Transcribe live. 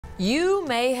You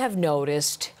may have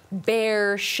noticed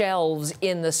bare shelves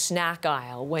in the snack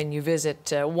aisle when you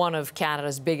visit one of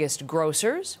Canada's biggest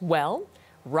grocers. Well,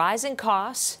 rising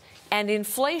costs and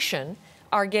inflation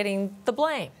are getting the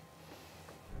blame.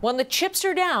 When the chips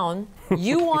are down,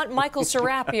 you want Michael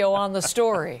Serapio on the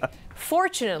story.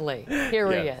 Fortunately,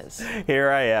 here he is.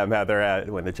 Here I am, Heather,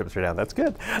 when the chips are down. That's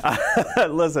good.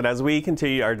 Listen, as we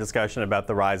continue our discussion about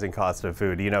the rising cost of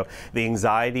food, you know, the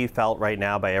anxiety felt right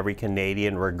now by every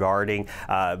Canadian regarding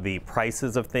the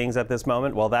prices of things at this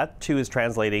moment, well, that too is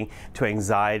translating to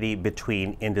anxiety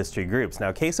between industry groups.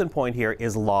 Now, case in point here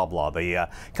is Loblaw, the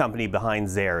company behind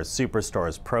Zehrs,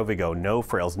 Superstores, Provigo, No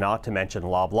Frills, not to mention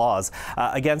Loblaws,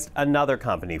 against another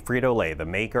company, Frito-Lay, the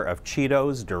maker of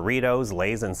Cheetos, Doritos,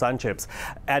 Lays and Sunchips.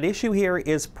 At issue here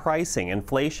is pricing.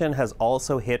 Inflation has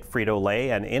also hit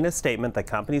Frito-Lay, and in a statement, the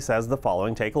company says the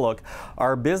following. Take a look.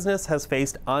 Our business has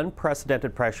faced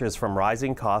unprecedented pressures from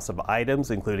rising costs of items,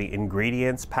 including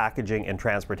ingredients, packaging, and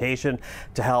transportation.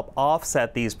 To help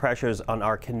offset these pressures on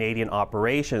our Canadian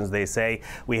operations, they say,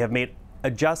 we have made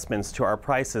adjustments to our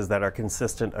prices that are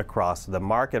consistent across the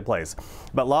marketplace.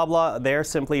 But Loblaw, they're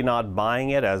simply not buying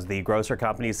it. As the grocer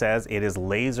company says, it is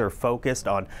laser focused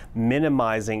on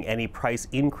minimizing any price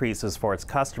increases for its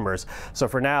customers. So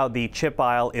for now, the chip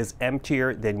aisle is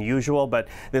emptier than usual, but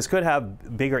this could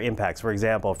have bigger impacts. For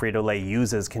example, Frito-Lay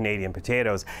uses Canadian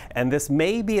potatoes, and this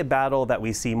may be a battle that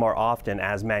we see more often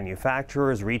as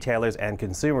manufacturers, retailers, and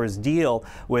consumers deal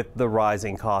with the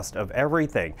rising cost of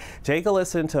everything. Take a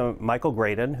listen to Michael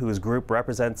Graydon, whose group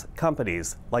represents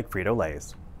companies like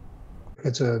Frito-Lay's.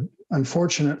 It's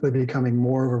unfortunately becoming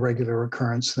more of a regular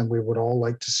occurrence than we would all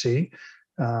like to see.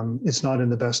 It's not in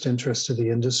the best interest of the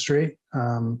industry,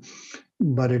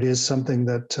 but it is something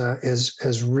that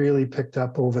has really picked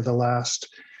up over the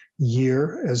last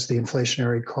year as the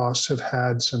inflationary costs have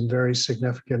had some very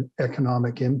significant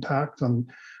economic impact on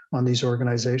these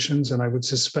organizations. And I would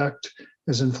suspect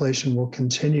as inflation will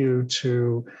continue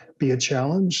to be a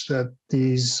challenge, that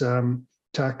these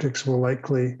tactics will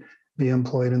likely be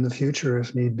employed in the future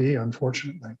if need be,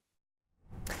 unfortunately.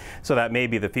 So that may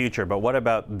be the future, but what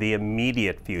about the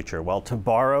immediate future? Well, to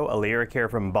borrow a lyric here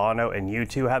from Bono and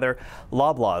U2, Heather,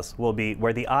 Loblaws will be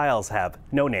where the aisles have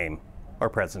no name or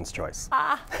president's choice.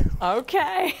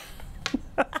 Okay.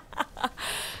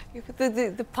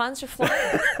 The puns are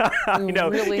flying. I know.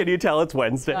 Really, can you tell it's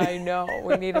Wednesday? I know.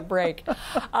 We need a break.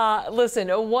 Listen,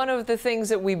 one of the things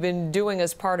that we've been doing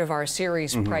as part of our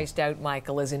series, Priced Out,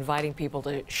 Michael, is inviting people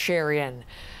to share in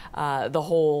the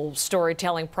whole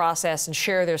storytelling process and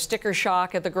share their sticker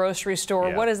shock at the grocery store.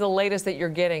 Yeah. What is the latest that you're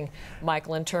getting,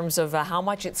 Michael, in terms of how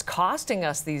much it's costing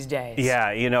us these days?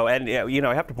 Yeah, you know, and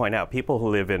I have to point out, people who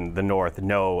live in the north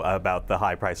know about the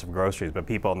high price of groceries, but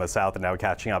people in the south are now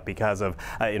catching up because of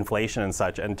inflation and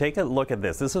such. And take a look at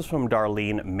this. This is from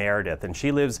Darlene Meredith, and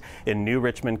she lives in New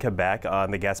Richmond, Quebec, on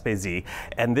the Gaspésie.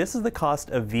 And this is the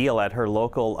cost of veal at her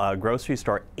local grocery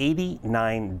store,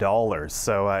 $89.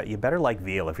 So you better like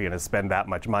veal if you're going to spend that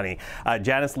much money.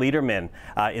 Janice Liederman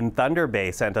in Thunder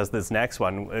Bay sent us this next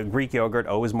one. Greek yogurt,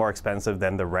 always more expensive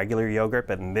than the regular yogurt,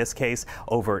 but in this case,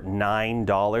 over $9,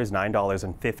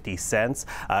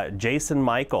 $9.50. Jason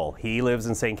Michael, he lives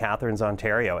in St. Catharines,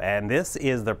 Ontario, and this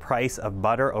is the price of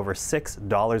butter, over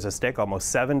 $6 a stick,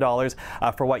 almost $7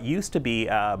 for what used to be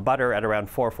butter at around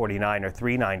 $4.49 or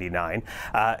 $3.99.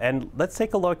 And let's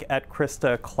take a look at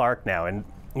Krista Clark now. And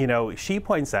you know, she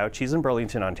points out, she's in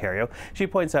Burlington, Ontario, she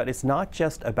points out it's not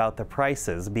just about the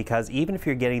prices, because even if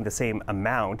you're getting the same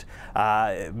amount,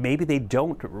 maybe they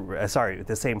don't,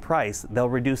 the same price, they'll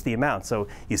reduce the amount. So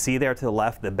you see there to the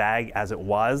left, the bag as it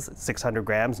was, 600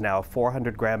 grams, now a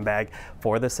 400-gram bag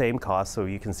for the same cost. So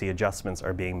you can see adjustments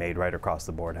are being made right across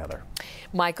the board, Heather.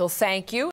 Michael, thank you.